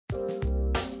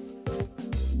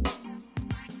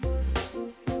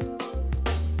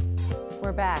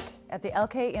We're back at the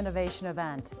Elkay Innovation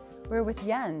event. We're with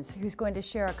Jens, who's going to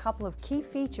share a couple of key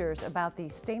features about the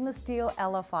stainless steel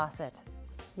Ella faucet.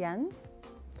 Jens?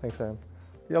 Thanks, Anne.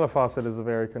 The Ella faucet is a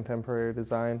very contemporary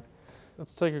design.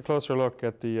 Let's take a closer look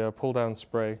at the pull-down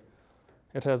spray.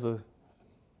 It has a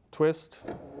twist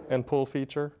and pull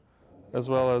feature, as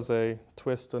well as a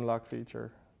twist and lock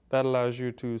feature. That allows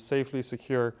you to safely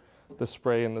secure the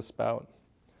spray in the spout.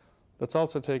 Let's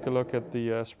also take a look at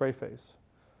the spray face.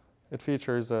 It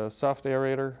features a soft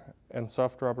aerator and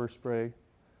soft rubber spray,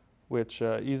 which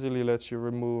easily lets you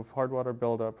remove hard water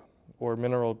buildup or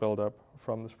mineral buildup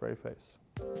from the spray face.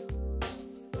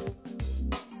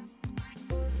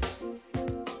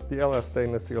 The Ella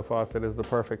stainless steel faucet is the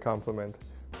perfect complement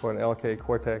for an Elkay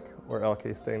Quartec or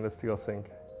Elkay stainless steel sink.